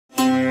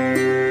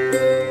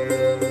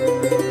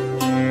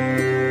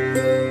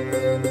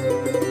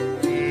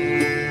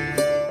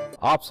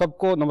आप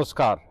सबको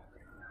नमस्कार.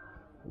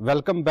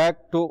 Welcome back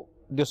to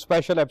this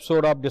special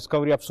episode of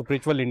Discovery of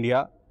Spiritual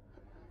India.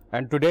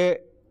 And today,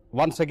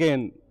 once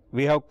again,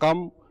 we have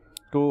come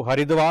to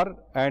Haridwar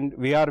and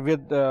we are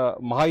with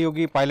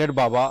Mahayogi Pilot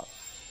Baba,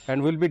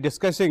 and we'll be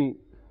discussing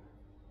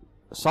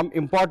some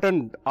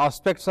important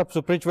aspects of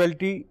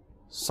spirituality,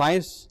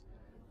 science,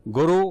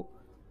 Guru,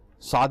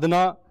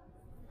 sadhana,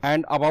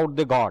 and about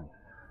the God,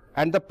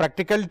 and the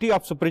practicality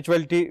of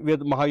spirituality with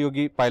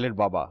Mahayogi Pilot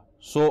Baba.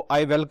 So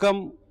I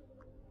welcome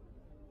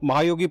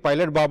Mahayogi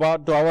Pilot Baba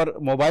to our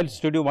mobile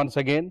studio once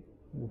again.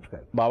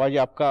 बाबा जी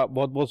आपका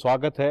बहुत बहुत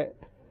स्वागत है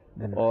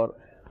और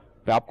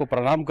मैं आपको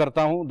प्रणाम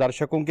करता हूं,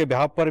 दर्शकों के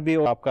बिहाफ पर भी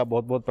आपका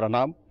बहुत बहुत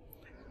प्रणाम.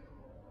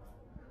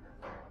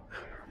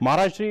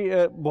 महाराज श्री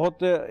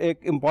बहुत एक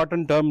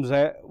इम्पॉर्टेंट टर्म्स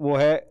है, वो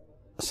है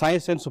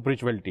science and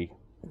spirituality.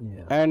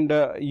 And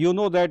you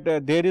know that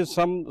there is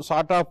some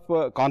sort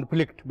of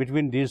conflict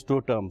between these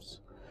two terms.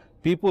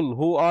 People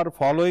who are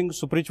following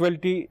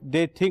spirituality,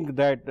 they think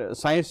that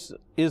science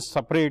is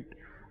separate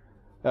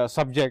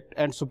subject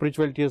and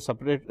spirituality is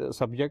separate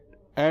subject.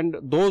 And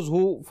those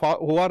who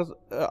are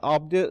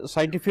of the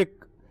scientific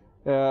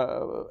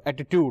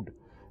attitude,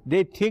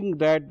 they think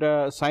that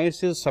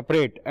science is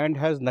separate and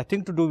has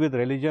nothing to do with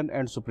religion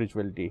and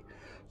spirituality.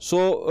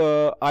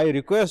 So I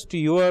request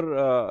your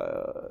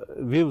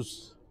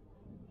views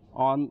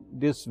on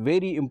this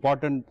very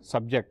important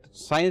subject,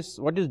 science.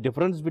 What is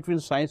difference between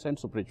science and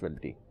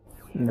spirituality?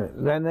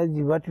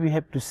 Ranaji, what we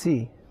have to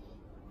see,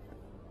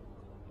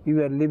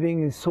 you are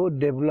living in so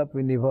developed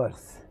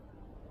universe.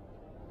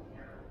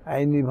 A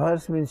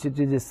universe means it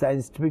is a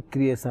scientific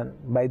creation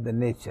by the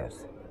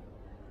natures.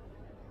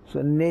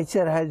 So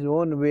nature has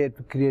own way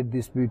to create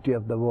this beauty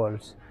of the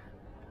worlds,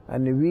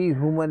 and we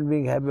human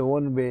beings have a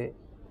own way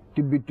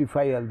to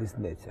beautify all these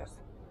natures.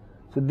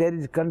 So there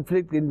is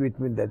conflict in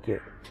between that way.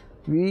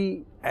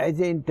 We, as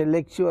an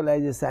intellectual,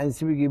 as a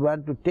scientific, we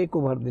want to take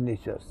over the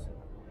natures,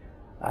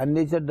 and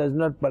nature does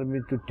not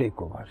permit to take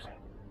over.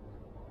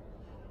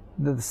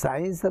 The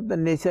science of the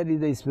nature is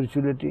the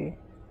spirituality,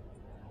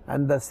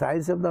 and the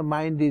science of the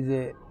mind is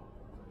a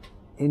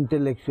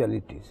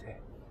intellectuality.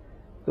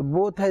 So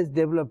both has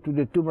developed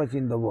today too much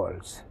in the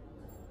worlds.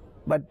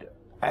 But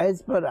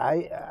as per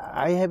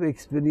I have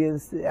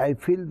experienced, I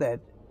feel that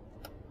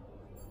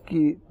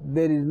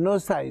there is no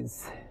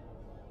science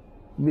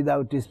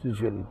without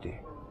spirituality.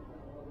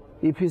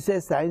 If you say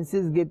science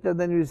is greater,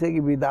 then you say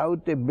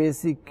without a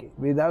basic,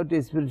 without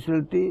a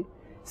spirituality,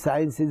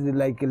 science is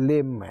like a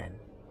lame man.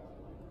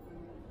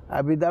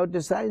 Without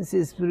a science,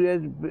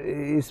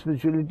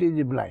 spirituality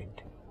is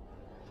blind.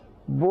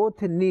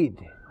 Both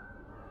need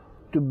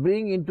to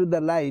bring into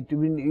the light.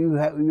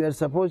 You are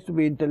supposed to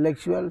be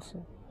intellectuals,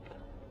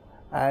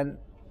 and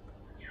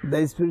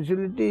the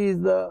spirituality is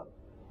the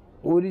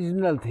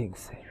original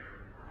things.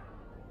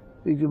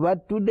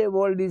 What today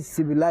world is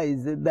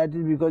civilized, that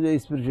is because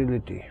of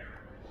spirituality.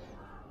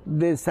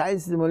 The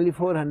science is only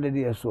 400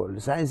 years old.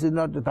 Science is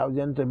not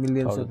thousands or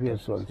millions of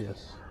years old.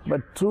 Yes.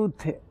 But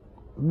truth,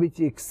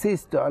 which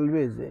exists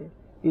always,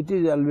 it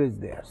is always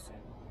there.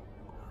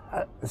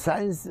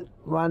 Science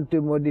want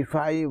to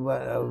modify,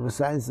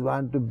 science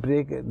want to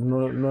break,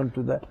 known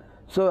to the.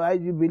 So I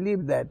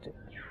believe that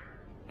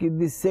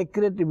the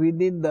secret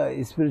within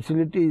the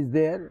spirituality is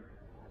there,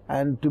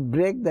 and to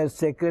break that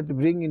secret,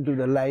 bring into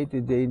the light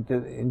is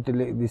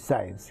the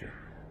science.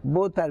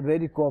 Both are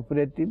very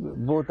cooperative,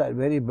 both are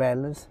very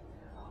balanced.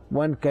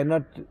 One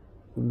cannot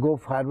go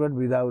forward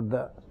without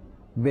the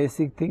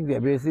basic thing. The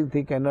basic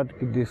thing cannot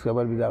be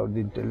discovered without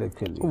the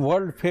intellectual.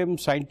 World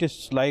famous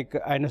scientists like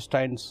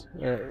Einstein,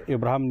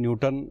 Abraham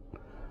Newton,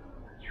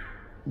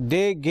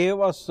 they gave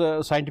us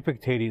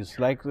scientific theories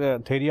like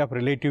the theory of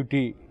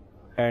relativity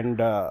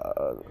and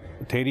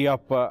theory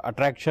of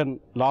attraction,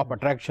 law of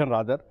attraction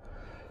rather.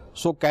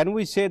 So can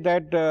we say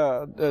that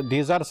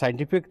these are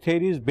scientific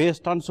theories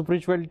based on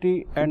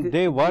spirituality, and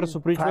they were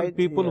spiritual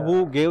people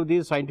who gave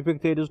these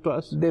scientific theories to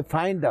us? They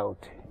find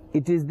out.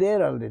 It is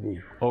there already.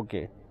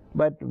 Okay.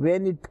 But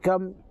when it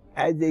comes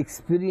as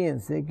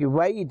experience,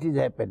 why it is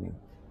happening?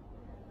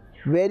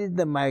 Where is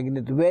the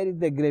magnet? Where is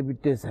the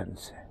gravitation?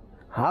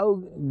 How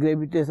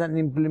gravitation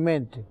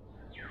implement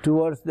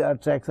towards the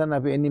attraction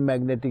of any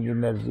magnetic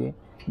energy?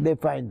 They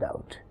find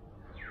out.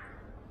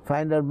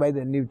 Find out by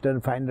the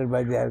Newton, find out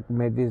by the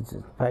Archimedes,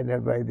 find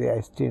out by the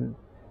Einstein.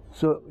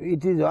 So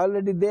it is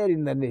already there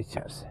in the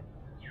natures.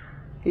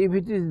 If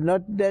it is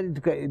not there,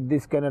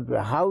 this cannot be.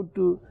 How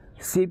to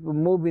ship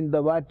move in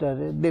the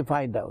water, they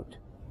find out.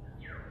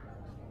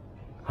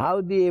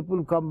 How the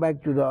apple come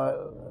back to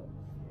the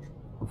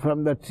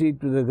from the tree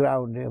to the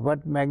ground,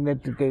 what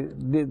magnetic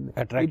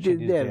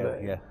attraction it is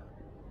there. Yeah.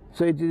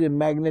 So it is a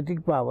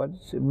magnetic power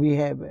we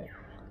have,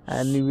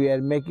 and we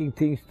are making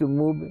things to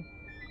move,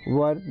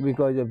 work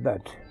because of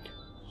that.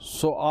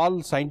 So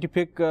all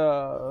scientific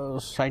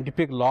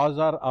laws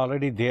are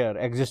already there,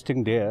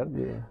 existing there.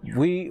 Yeah.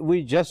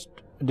 We just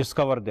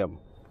discover them.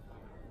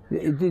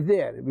 It is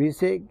there. We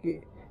say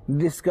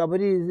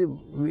discovery is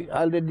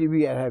already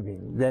we are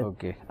having. That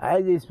Okay.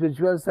 as a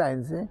spiritual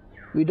science,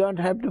 We don't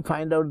have to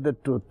find out the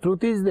truth.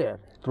 Truth is there.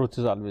 Truth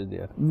is always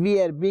there.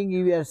 We are being,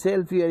 you are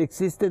self, you are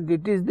existent,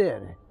 it is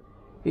there.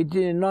 It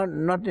is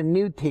not a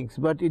new things,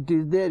 but it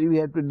is there, we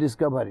have to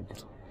discover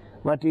it.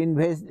 But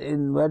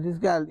what is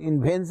called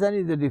invention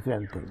is a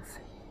different things.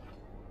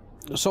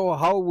 So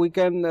how we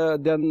can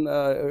then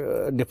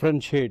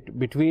differentiate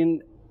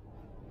between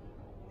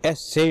a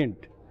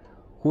saint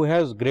who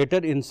has greater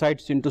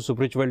insights into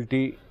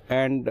spirituality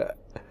and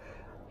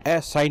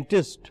a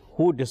scientist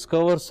who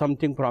discovers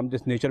something from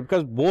this nature,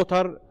 because both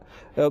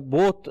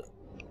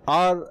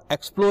are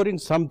exploring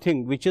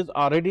something which is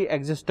already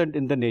existent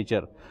in the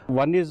nature.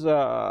 One is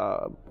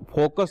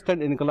focused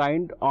and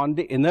inclined on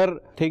the inner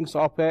things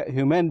of a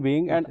human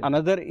being, and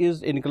another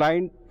is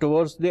inclined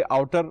towards the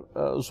outer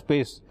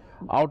space,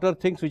 outer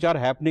things which are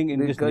happening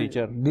in this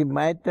nature. The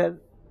matter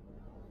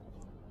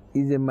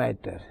is a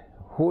matter.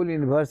 Whole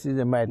universe is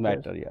a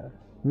matter, yeah,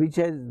 which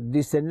has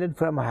descended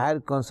from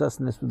higher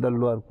consciousness to the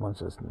lower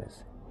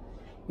consciousness.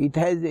 It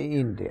has an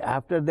end.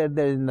 After that,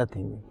 there is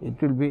nothing. It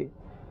will be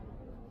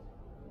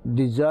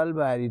dissolved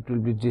or it will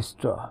be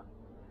destroyed.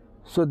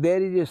 So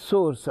there is a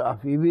source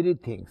of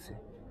everything.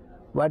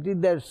 What is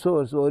that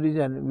source,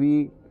 origin?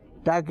 We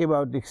talk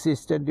about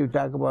existence, you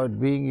talk about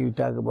being, you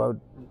talk about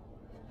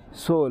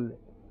soul.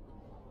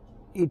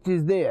 It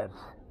is there.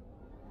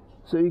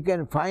 So you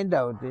can find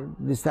out,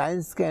 the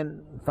science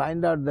can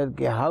find out that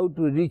how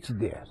to reach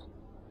there.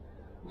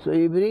 So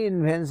every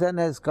invention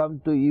has come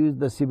to use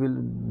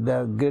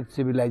the great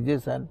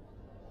civilization,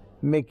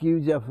 make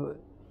use of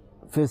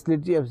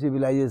facility of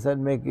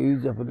civilization, make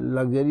use of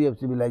luxury of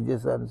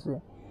civilizations.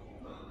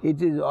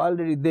 It is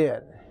already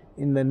there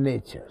in the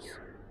natures.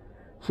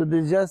 So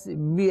this just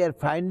we are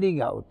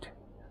finding out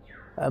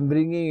and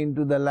bringing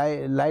into the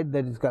light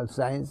that is called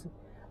science.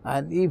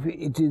 And if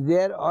it is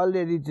there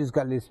already, it is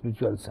called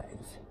spiritual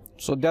science.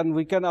 So then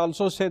we can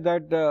also say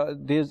that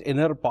these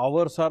inner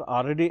powers are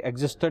already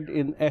existent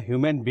in a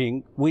human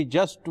being. We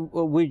just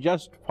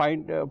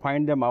find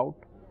them out.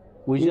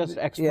 We just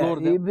explore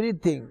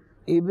them.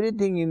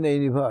 Everything in the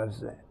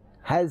universe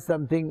has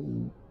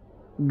something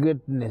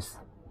greatness.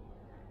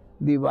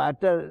 The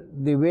water,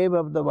 the wave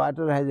of the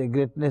water has a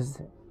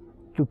greatness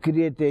to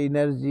create a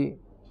energy.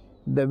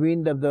 The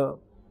wind of the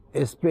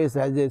space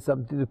has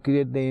something to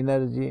create the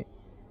energy.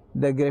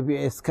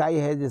 The sky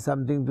has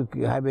something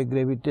to have a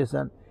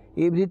gravitation.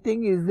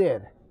 Everything is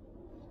there.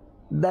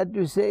 That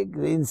you say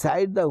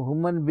inside the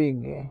human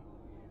being,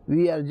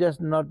 we are just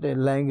not a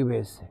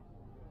language.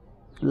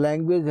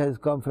 Language has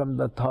come from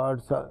the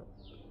thoughts,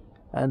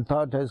 and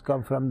thought has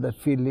come from the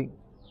feeling,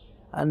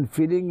 and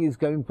feeling is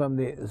coming from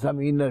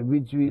some inner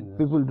which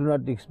people do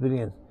not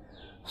experience.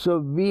 So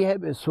we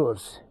have a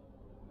source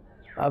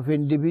of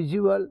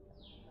individual,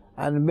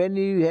 and when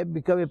you have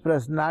become a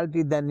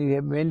personality, then you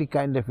have many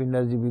kind of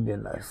energy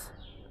within us.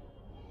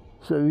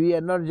 So we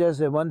are not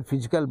just a one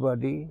physical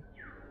body,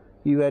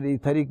 you are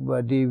etheric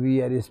body,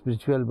 we are a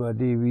spiritual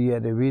body, we are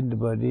a wind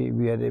body,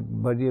 we are a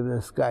body of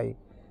the sky.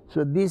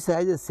 So this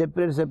has a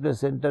separate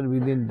center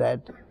within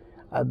that.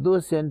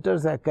 Those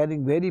centers are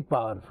carrying very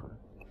powerful.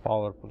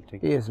 Powerful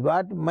thing. Yes,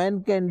 what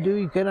man can do,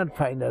 you cannot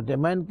find out. A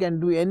man can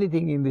do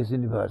anything in this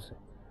universe.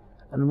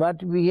 And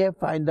what we have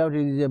find out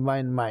is a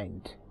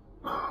mind.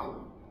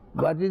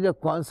 What is the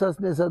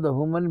consciousness of the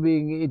human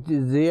being, it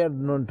is there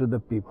known to the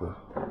people.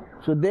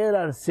 So there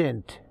are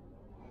saints.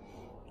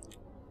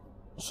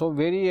 So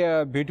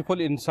very beautiful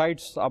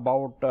insights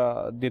about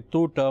the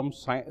two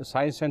terms,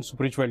 science and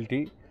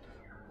spirituality.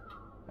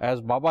 As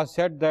Baba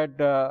said that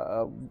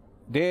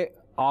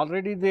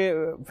already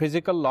the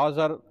physical laws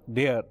are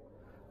there.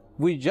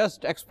 We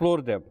just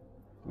explore them.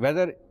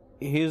 Whether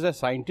he is a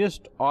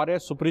scientist or a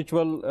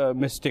spiritual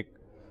mystic,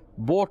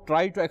 both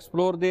try to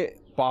explore the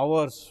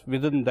powers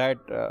within that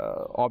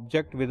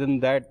object, within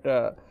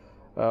that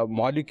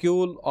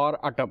molecule or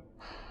atom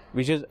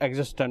which is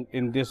existent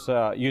in this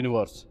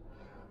universe.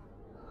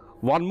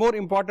 One more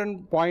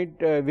important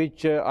point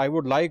which I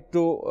would like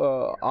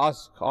to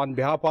ask on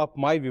behalf of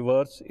my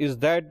viewers is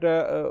that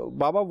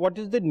Baba, what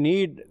is the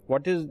need?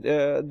 What is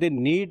the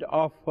need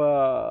of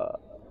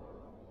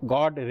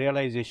God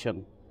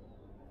realization?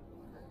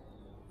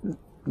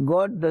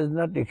 God does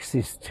not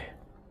exist.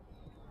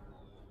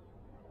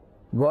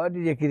 God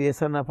is a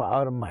creation of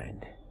our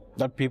mind.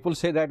 That people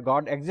say that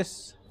God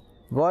exists?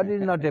 God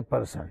is not a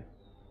person.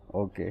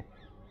 Okay.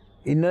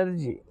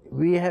 Energy.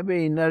 We have an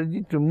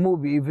energy to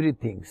move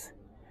everything.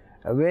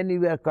 When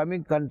you are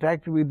coming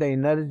contact with the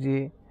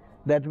energy,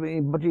 but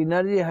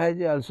energy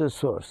has also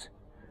source.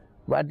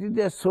 What is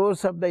the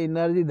source of the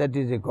energy? That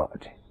is a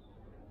God.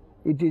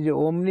 It is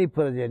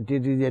omnipresent,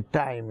 it is a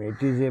time,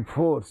 it is a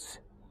force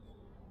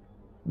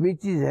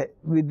which is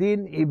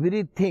within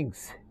everything.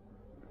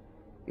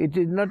 It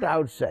is not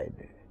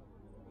outside.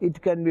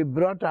 It can be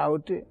brought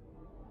out,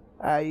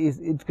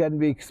 it can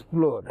be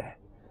explored.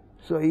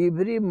 So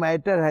every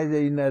matter has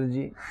an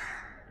energy,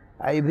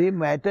 every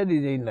matter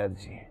is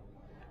energy,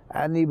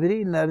 and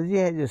every energy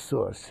has a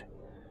source.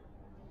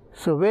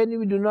 So when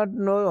we do not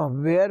know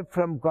where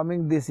from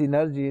coming this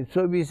energy,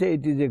 so we say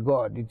it is a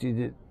God, it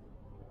is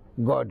a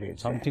God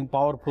is. Something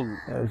powerful.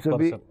 So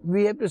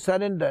we have to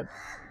surrender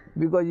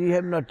because we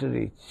have not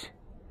reached.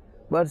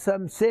 But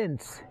some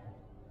saints,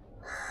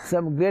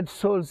 some great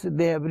souls,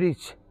 they have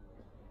reached.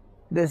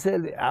 They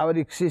say our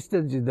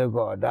existence is the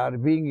God, our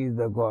being is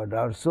the God,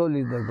 our soul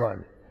is the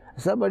God.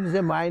 Somebody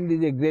say mind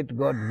is a great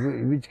God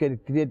which can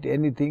create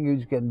anything,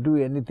 which can do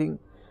anything,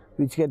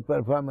 which can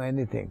perform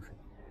anything.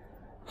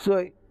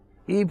 So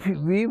if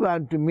we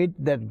want to meet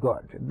that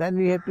God, then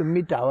we have to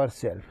meet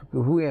ourselves.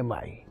 Who am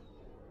I?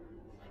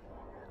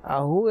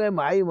 Who am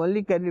I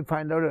only can we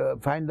find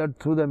out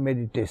through the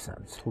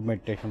meditations. Through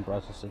meditation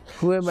processes.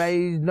 Who am I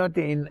is not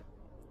a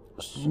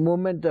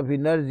movement of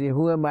energy.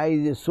 Who am I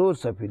is a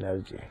source of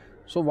energy.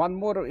 So one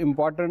more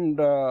important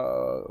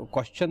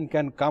question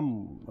can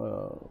come.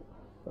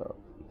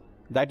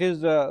 That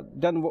is,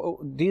 then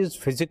these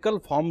physical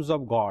forms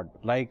of God,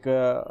 like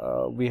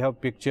we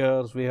have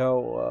pictures, we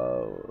have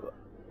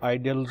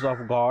idols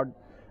of God,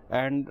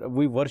 and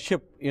we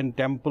worship in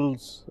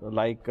temples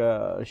like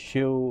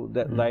Shiv,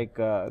 like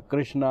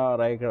Krishna,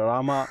 like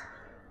Rama,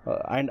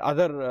 and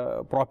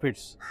other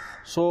prophets.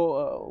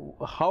 So,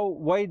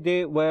 why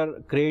they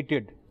were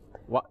created?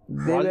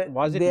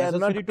 Was it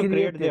necessary to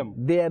create them?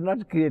 They are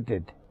not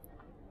created.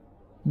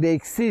 They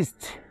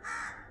exist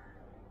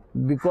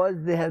because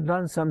they have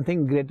done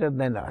something greater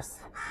than us.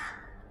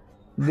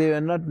 They were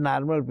not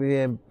normal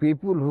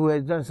people who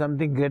has done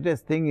something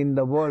greatest thing in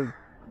the world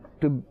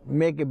to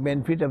make a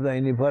benefit of the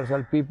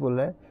universal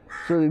people.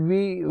 So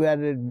we are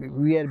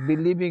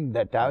believing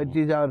that. It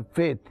is our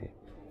faith.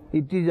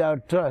 It is our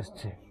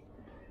trust.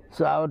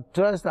 So our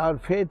trust, our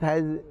faith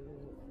has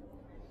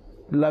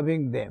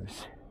loving them.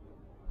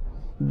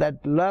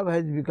 That love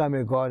has become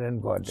a God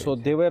and goddess. So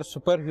they were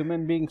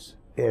superhuman beings?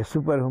 A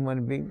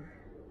superhuman being.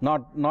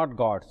 Not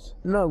gods?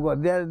 No,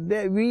 God.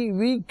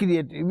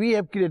 We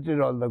have created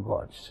all the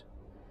gods.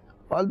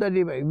 All the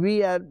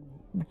we are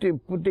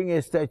putting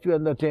a statue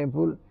in the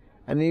temple,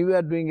 and we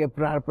are doing a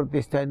prana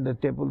pratishtha in the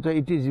temple. So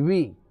it is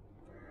we.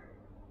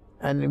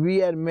 And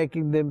we are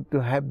making them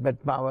to have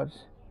that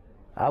powers.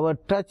 Our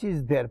touch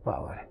is their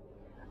power.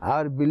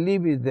 Our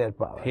belief is their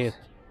power. Yes.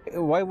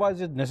 Why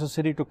was it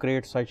necessary to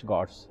create such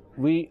gods?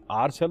 We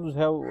ourselves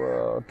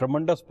have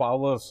tremendous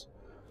powers.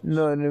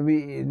 No,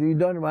 we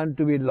don't want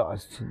to be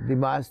lost. The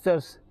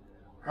masters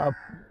of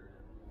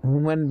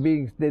human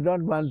beings, they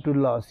don't want to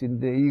lose in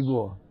the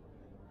ego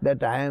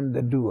that I am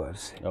the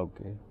doers.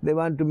 Okay. They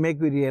want to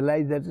make you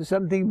realize that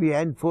something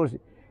behind force.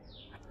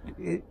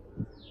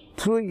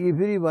 Through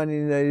everyone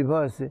in the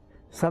universe,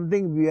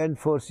 something beyond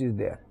force is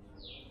there.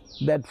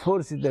 That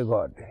force is the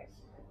God.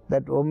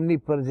 That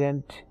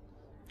omnipresent,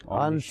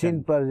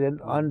 unseen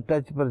present,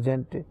 untouched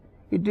present,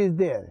 it is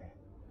there.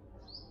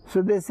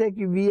 So they say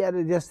we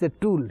are just a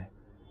tool,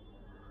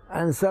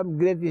 and some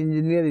great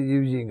engineer is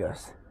using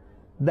us.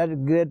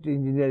 That great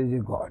engineer is a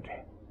God.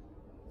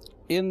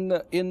 In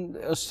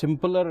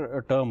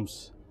simpler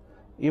terms,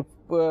 if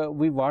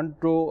we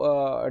want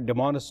to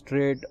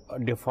demonstrate,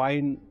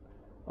 define,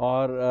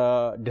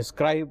 or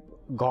describe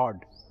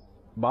God,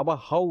 Baba,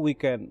 how we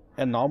can,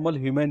 a normal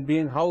human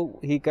being, how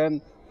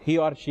he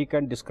or she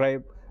can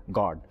describe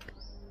God?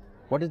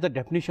 What is the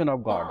definition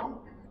of God?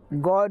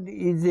 God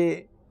is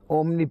a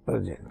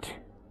omnipresent.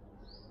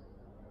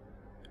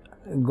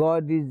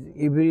 God is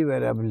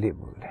everywhere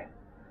available.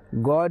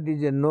 God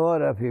is a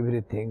knower of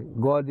everything.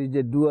 God is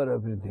a doer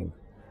of everything.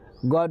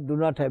 God do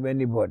not have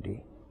any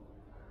body.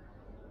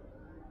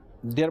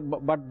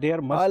 But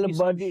there must be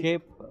some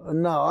shape.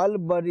 No, all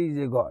body is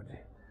a God.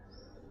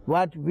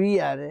 What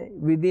we are,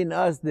 within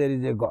us there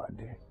is a God.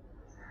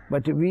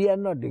 But we are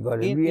not a God.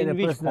 We are a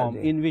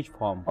personality. In which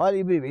form? All,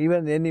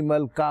 even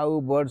animal, cow,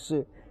 birds,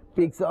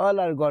 pigs, all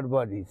are God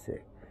bodies.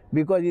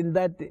 Because in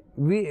that,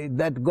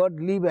 that God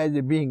live as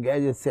a being,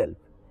 as a self.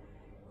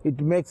 It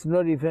makes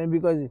no difference,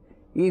 because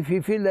if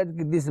you feel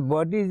that this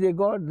body is a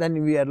God,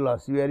 then we are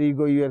lost. We are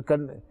ego, you are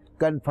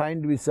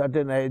confined with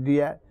certain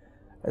idea,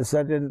 a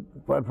certain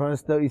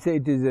performance. So you say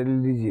it is a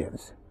religion.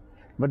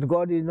 But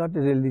God is not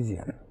a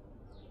religion.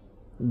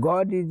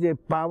 God is a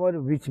power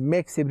which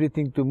makes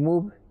everything to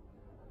move.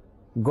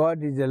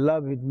 God is a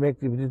love which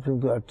makes everything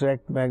to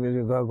attract.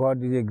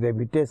 God is a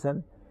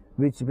gravitation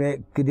which may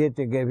create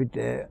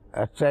a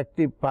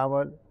attractive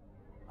power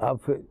of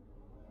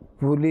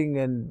pulling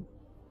and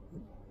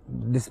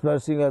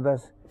dispersing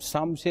others.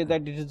 Some say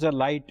that it is a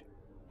light.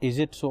 Is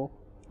it so?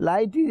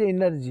 Light is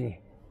energy.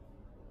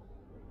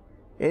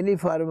 Any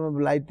form of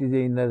light is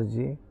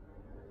energy.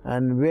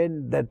 And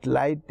when that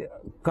light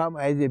comes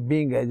as a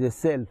being, as a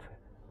self,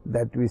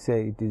 that we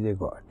say it is a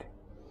God.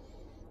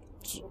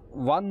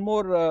 One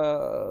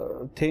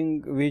more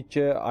thing which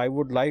I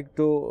would like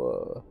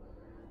to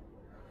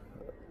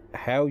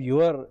have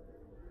your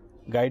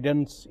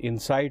guidance,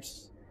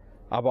 insights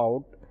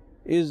about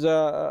is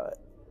there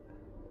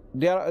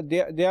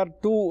are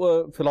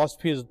two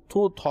philosophies,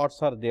 two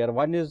thoughts are there.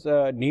 One is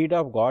need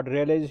of God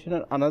realization,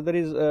 and another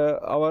is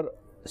our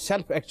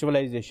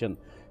self-actualization,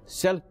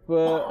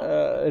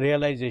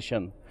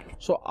 self-realization.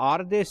 So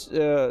are they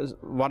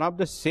one of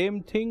the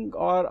same thing,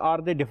 or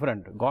are they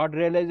different? God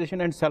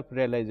realization and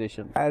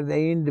self-realization. At the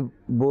end,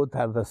 both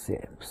are the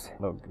same.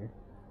 Okay.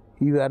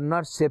 You are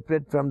not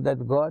separate from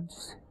that God,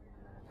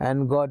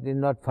 and God is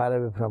not far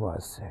away from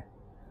us.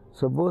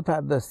 So both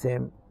are the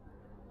same,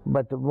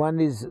 but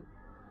one is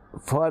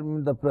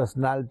forming the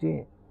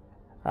personality,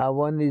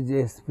 one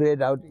is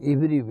spread out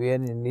everywhere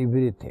in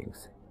everything.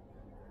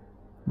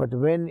 But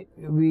when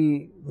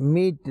we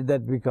meet,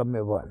 that become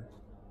a one.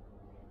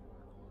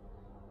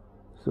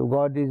 So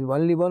God is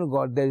only one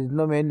God, there is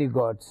no many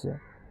gods.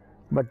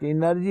 But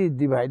energy is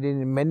divided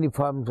in many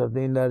forms of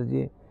the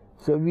energy.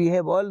 So we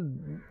have all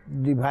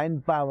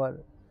divine power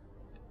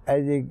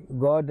as a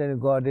God and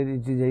Godhead,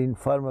 it is in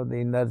form of the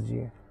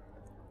energy.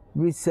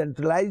 We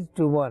centralize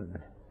to one.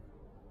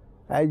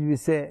 As we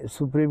say,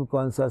 Supreme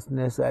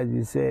Consciousness, as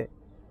we say,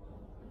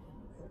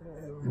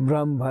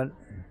 Brahman,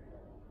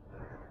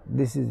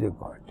 this is a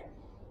God.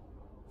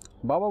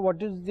 Baba,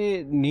 what is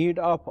the need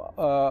of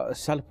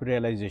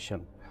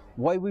self-realization?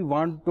 Why we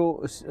want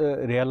to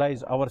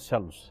realize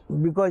ourselves?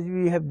 Because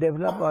we have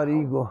developed our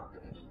ego,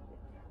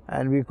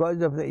 and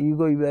because of the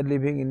ego we are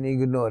living in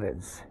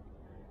ignorance.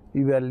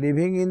 You are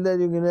living in the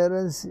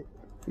ignorance,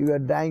 you are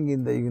dying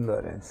in the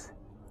ignorance.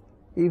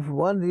 If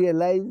one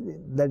realizes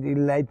that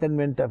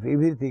enlightenment of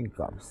everything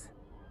comes,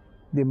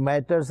 the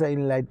matters are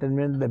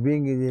enlightenment, the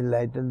being is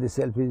enlightened, the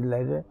self is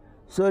enlightened,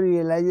 so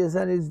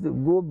realization is to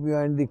go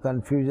beyond the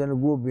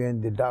confusion, go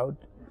beyond the doubt,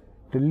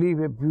 to live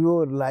a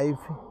pure life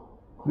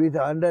with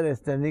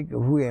understanding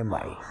who am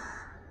I.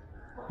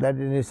 That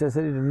is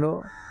necessary to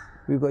know,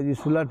 because you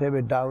should not have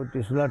a doubt,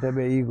 you should not have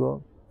an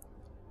ego,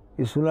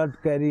 you should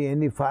not carry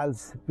any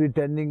false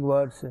pretending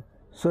words,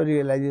 so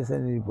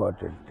realization is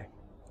important.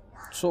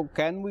 So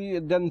can we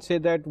then say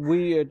that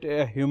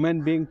a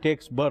human being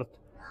takes birth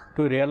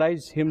to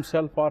realize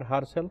himself or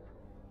herself?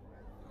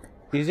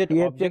 Is it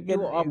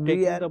objective of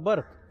taking the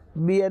birth?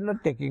 We are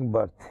not taking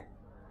birth.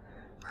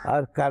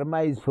 Our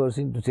karma is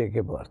forcing to take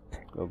a birth.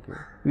 Okay.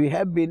 We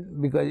have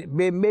been, because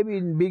maybe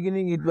in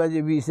beginning it was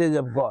a visage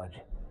of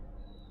God.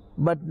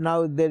 But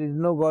now there is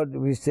no God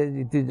visage,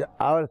 it is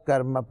our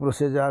karma,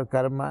 process our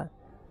karma.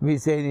 We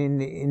say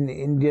in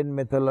Indian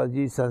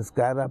mythology,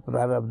 sanskara,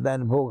 prarabdha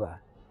and bhoga.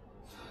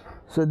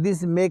 So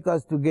this make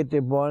us to get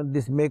a bond,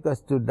 this make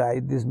us to die,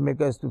 this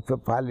make us to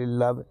fall in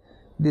love,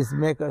 this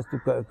make us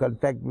to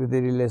contact with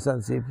the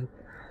relationship.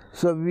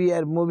 So we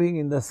are moving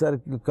in the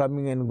circle,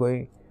 coming and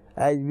going.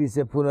 As we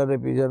say,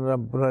 punarapi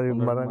janam, punarapi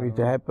maram, it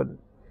happened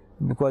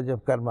because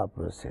of karma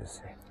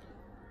process.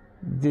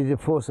 It is a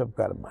force of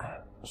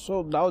karma.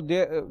 So now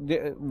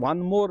one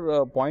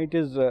more point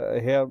is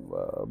here,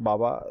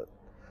 Baba.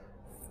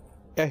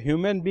 A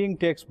human being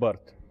takes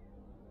birth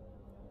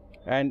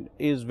and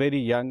is very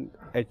young,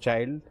 a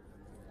child.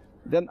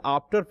 Then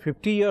after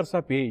 50 years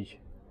of age,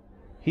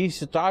 he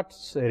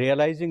starts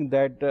realizing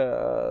that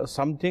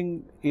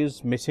something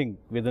is missing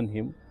within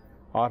him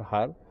or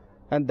her,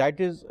 and that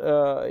is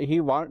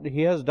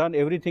he has done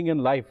everything in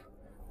life,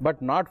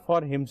 but not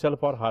for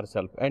himself or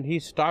herself, and he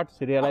starts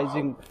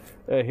realizing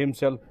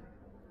himself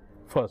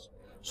first.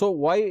 So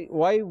why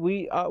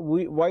we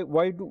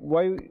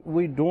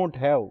don't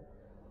have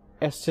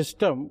a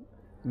system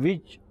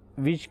which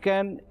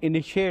can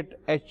initiate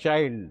a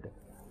child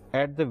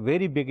at the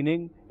very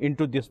beginning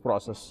into this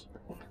process?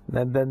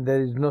 Then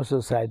there is no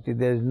society,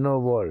 there is no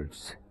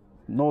worlds.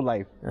 No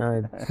life.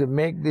 To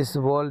make this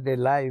world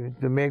alive,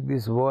 to make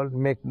this world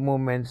make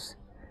movements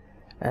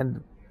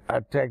and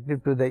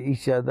attractive to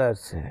each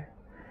others,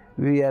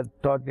 we are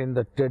taught in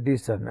the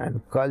tradition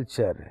and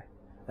culture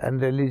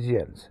and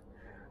religions.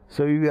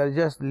 So we are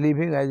just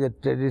living as a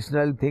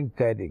traditional thing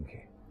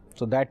carrying.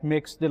 So that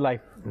makes the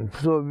life.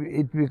 So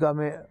it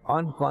becomes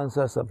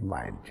unconscious of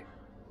mind.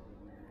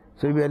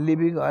 So we are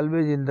living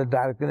always in the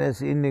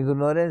darkness, in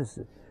ignorance.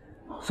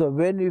 So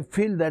when you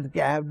feel that I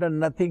have done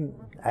nothing,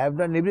 I have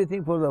done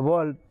everything for the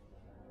world,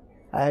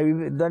 I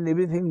have done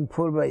everything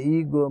for my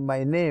ego,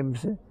 my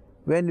names,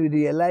 when we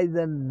realize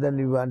that, then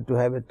we want to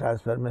have a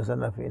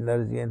transformation of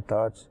energy and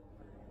thoughts,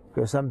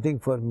 because something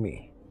for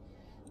me.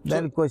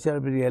 Then question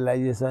of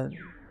realization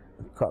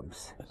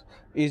comes.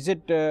 Is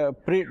it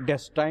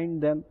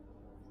predestined then?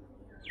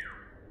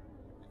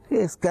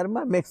 Yes,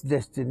 karma makes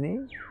destiny.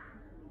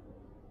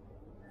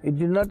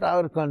 It is not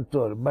our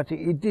control, but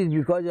it is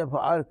because of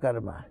our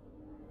karma.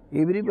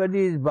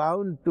 Everybody is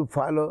bound to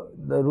follow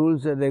the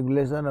rules and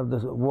regulations of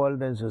the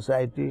world and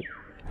society,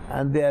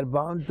 and they are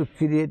bound to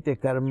create a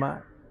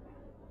karma,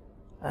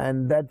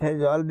 and that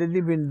has already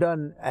been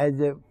done as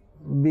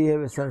we have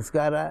a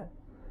sanskara,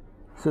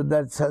 so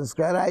that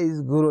sanskara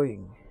is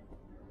growing.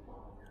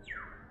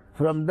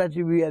 From that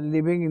we are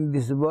living in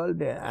this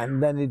world,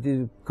 and then it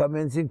is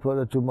commencing for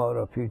the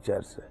tomorrow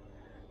futures.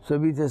 So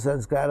with the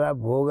sanskara,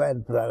 bhoga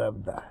and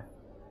prarabdha.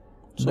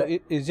 So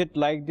is it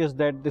like this,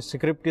 that the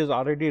script is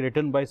already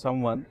written by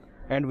someone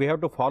and we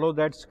have to follow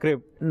that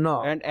script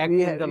and act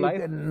in the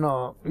life?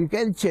 No, you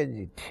can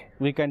change it.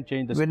 We can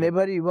change the script.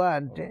 Whenever you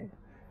want,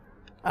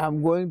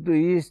 I'm going to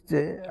east.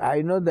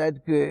 I know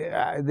that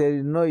there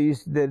is no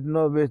east, there is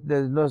no west,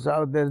 there is no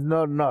south, there is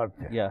no north.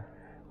 Yeah.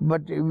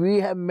 But we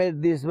have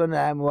made this one.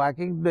 I am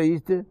walking to the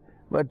east,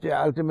 but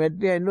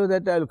ultimately I know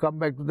that I will come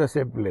back to the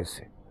same place.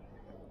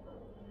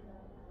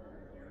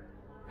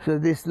 So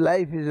this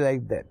life is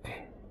like that.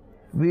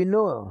 We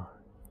know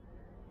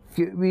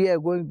we are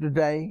going to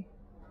die.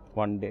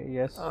 One day,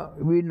 yes.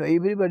 We know,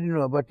 everybody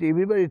know, but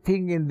everybody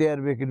think in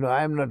their way, no,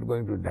 I am not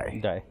going to die.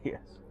 Die,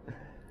 yes.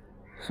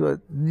 So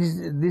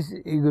this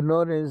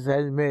ignorance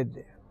has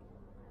made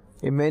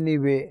a many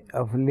way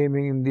of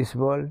living in this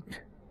world,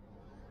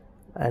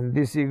 and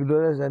this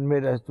ignorance has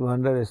made us to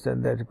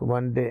understand that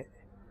one day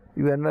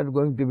we are not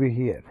going to be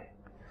here.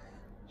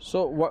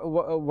 So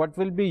what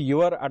will be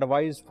your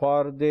advice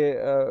for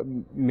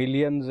the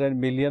millions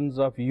and millions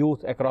of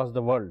youth across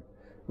the world?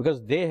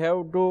 Because they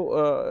have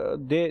to,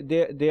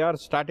 they are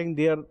starting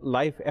their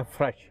life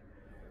afresh,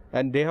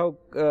 and they have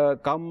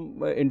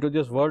come into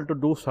this world to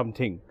do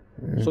something.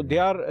 So they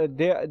are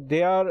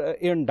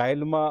in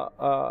dilemma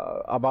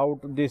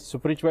about the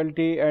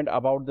spirituality and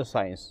about the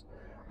science,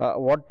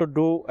 what to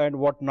do and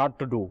what not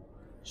to do.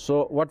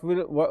 So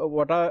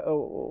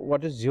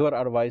what is your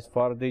advice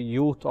for the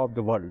youth of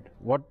the world?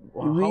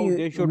 How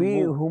they should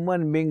move?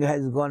 Human being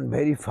has gone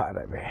very far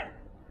away.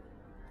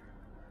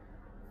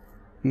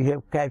 We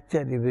have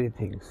captured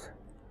everything,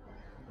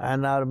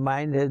 and our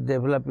mind has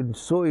developed in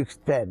so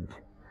extent.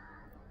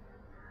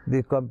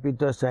 The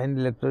computer science,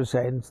 electro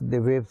science, the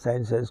wave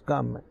science has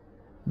come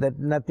that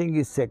nothing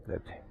is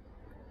sacred.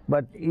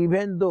 But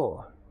even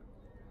though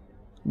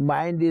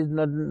mind is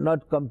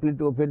not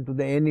completely open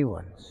to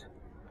anyone's,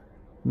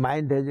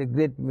 mind has a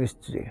great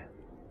mystery.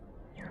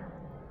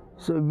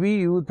 So we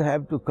youth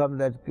have to come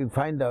that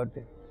find out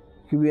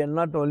we are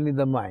not only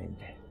the mind.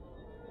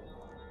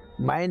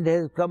 Mind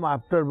has come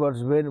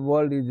afterwards when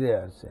world is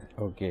there.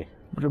 Okay.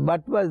 But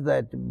what was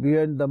that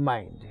beyond the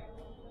mind?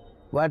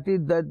 What is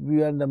that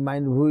beyond the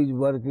mind? Who is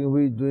working, who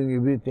is doing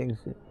everything?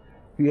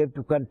 We have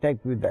to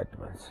contact with that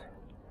one.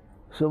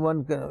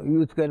 So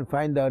youth can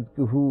find out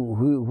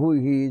who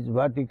he is,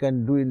 what he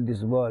can do in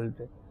this world,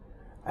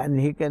 and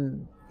he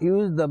can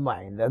use the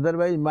mind.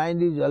 Otherwise,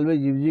 mind is always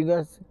using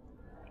us,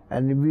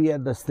 and we are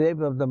the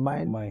slave of the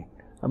mind.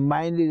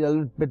 Mind is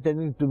always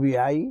pretending to be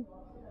I,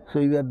 so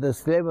you are the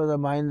slave of the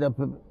mind of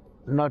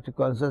not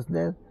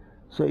consciousness.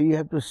 So you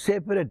have to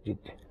separate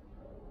it.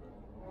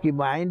 The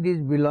mind is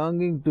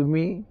belonging to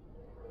me,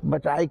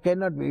 but I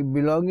cannot be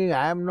belonging.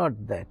 I am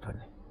not that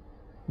one.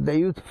 The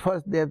youth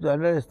first they have to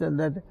understand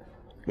that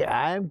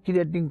I am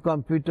creating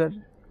computer,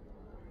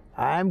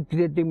 I am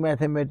creating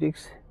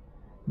mathematics.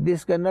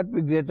 This cannot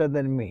be greater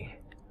than me.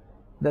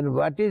 Then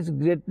what is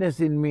greatness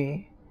in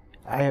me?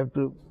 I have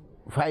to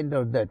find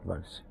out that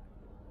once.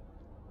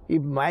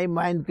 If my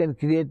mind can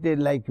create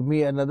like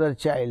me another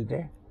child,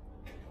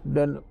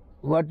 then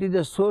what is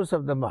the source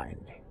of the mind?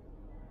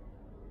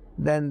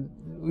 Then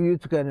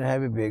youth can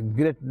have a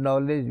great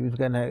knowledge, youth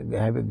can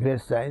have a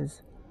great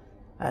science,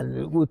 and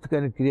youth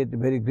can create a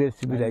very great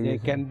civilization. And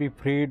they can be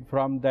freed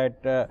from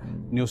that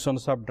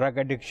nuisance of drug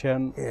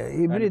addiction,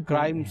 and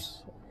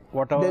crimes,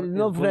 whatever. There is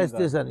no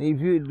frustration. If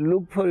you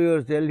look for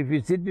yourself, if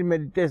you sit in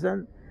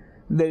meditation,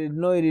 there is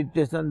no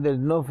irritation, there is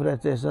no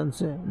frustrations,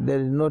 there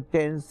is no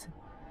tense,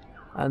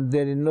 and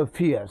there is no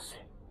fears.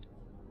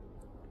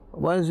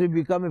 Once you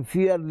become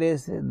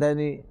fearless,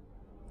 then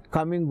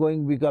coming,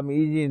 going become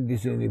easy in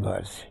this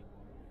universe.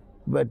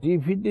 But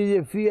if it is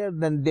a fear,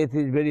 then death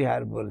is very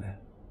horrible,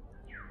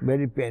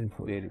 very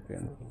painful. Very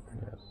painful,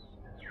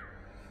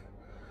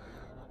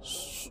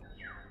 yes.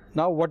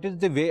 Now, what is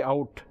the way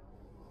out?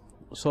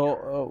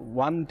 So,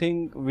 one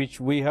thing which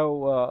we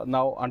have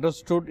now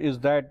understood is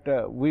that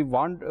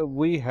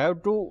we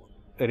have to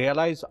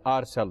realize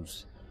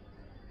ourselves.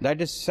 That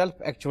is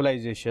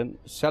self-actualization,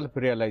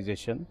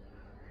 self-realization,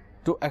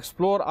 to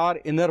explore our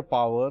inner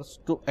powers,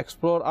 to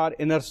explore our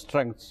inner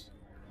strengths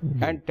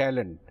and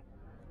talent.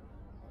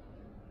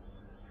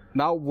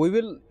 Now we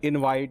will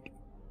invite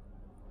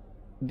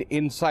the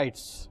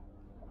insights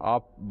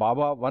of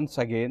Baba once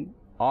again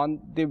on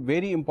the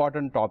very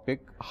important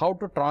topic, how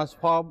to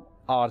transform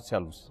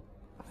ourselves,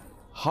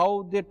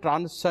 how the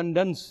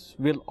transcendence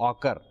will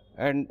occur,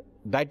 and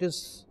that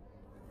is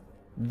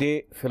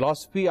the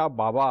philosophy of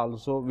Baba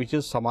also, which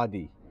is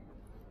Samadhi,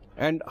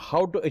 and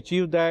how to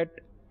achieve that,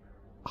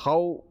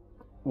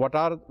 what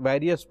are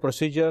various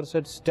procedures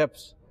and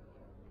steps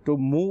to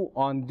move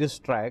on this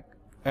track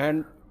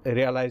and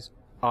realize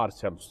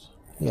ourselves.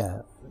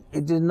 Yeah,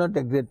 it is not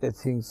a greater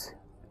thing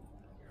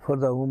for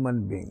the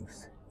human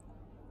beings,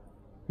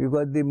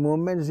 because the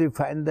moment we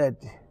find that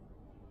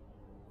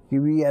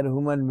we are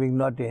human being,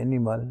 not an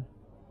animal,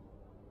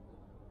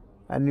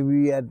 and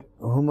we are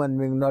human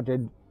being, not a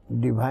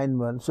divine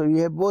one, so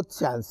we have both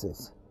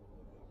chances.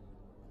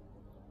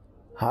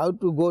 How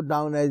to go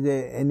down as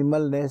a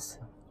animalness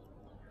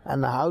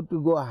and how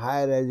to go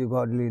higher as a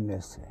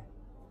godliness.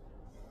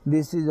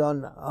 This is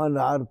on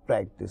our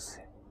practice.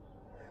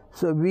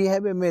 So we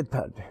have a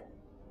method.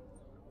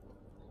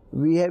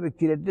 We have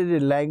created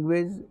a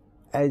language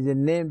as a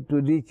name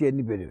to reach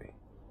anybody.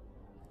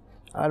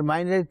 Our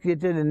mind has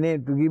created a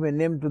name to give a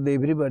name to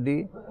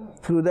everybody.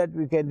 Through that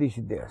we can reach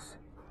theirs.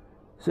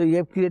 So you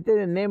have created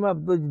a name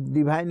of the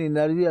divine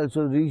energy,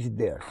 also reach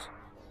theirs.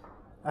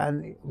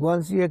 And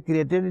once you have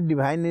created a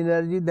divine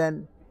energy,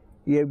 then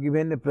you have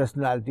given a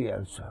personality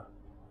also.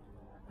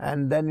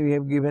 And then we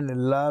have given a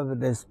love,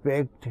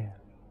 respect,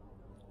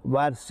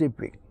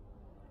 worshipping.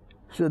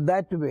 So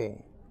that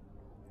way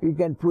we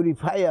can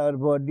purify our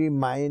body,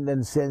 mind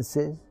and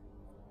senses.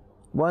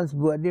 Once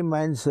body,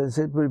 mind,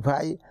 senses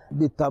purify,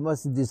 the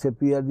tamas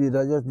disappears, the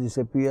rajas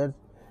disappears,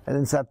 and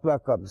then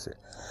sattva comes.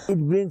 It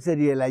brings a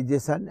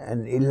realization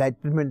and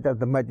enlightenment of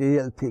the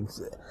material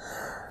things.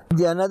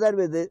 The another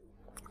way is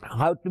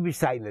how to be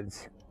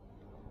silent.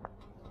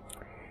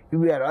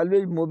 We are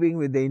always moving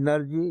with the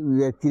energy,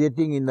 we are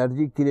creating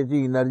energy,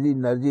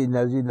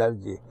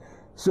 energy.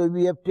 So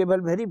we have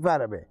traveled very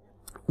far away.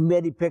 We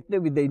are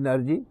effective with the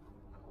energy.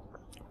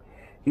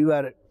 You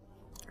are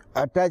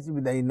attached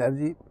with the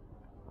energy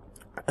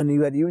and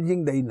you are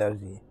using the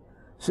energy.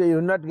 So you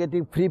are not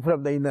getting free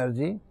from the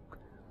energy.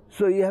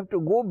 So you have to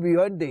go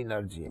beyond the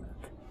energy.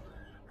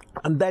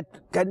 And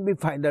that can be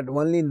found out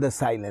only in the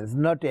silence,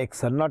 not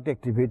action, not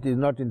activity,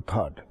 not in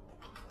thought.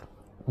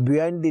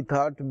 Beyond the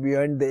thought,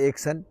 beyond the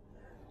action,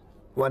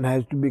 one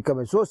has to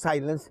become so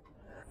silent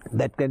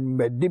that can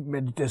be deep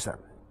meditation,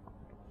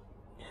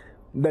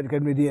 that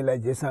can be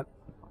realization,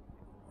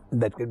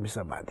 that can be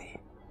samadhi.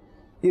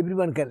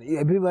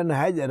 Everyone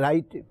has a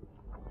right,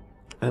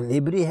 and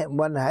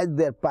everyone has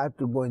their path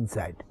to go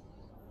inside.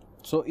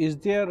 So is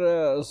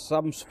there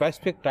some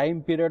specific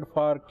time period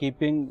for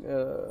keeping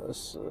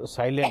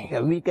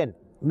silent?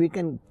 We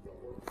can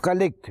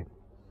collect,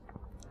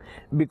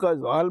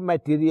 because all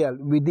material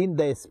within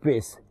the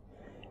space,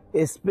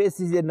 a space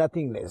is a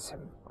nothingness,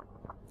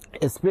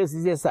 a space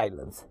is a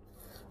silence.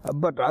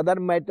 But other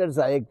matters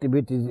are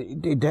activities.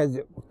 It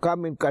has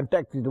come in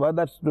contact with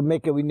others to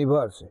make a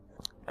universe.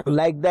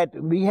 Like that,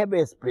 we have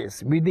a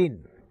space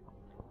within,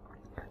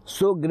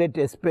 so great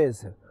a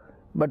space.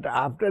 But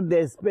after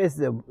the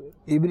space,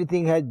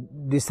 everything has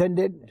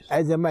descended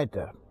as a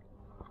matter.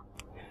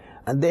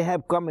 And they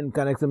have come in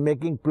connection,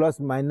 making plus,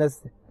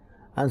 minus,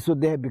 and so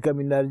they have become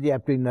energy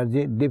after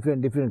energy,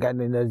 different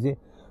kind of energy.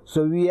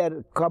 So we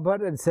are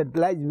covered and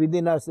centralized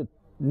within us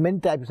many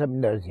types of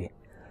energy.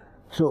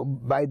 So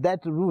by that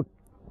route,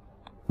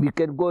 we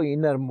can go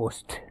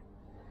innermost.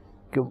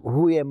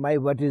 Who am I?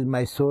 What is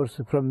my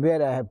source? From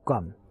where I have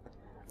come?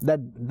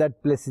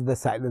 That place is the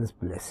silence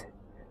place.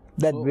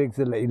 That brings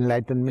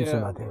enlightenment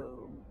samadhi.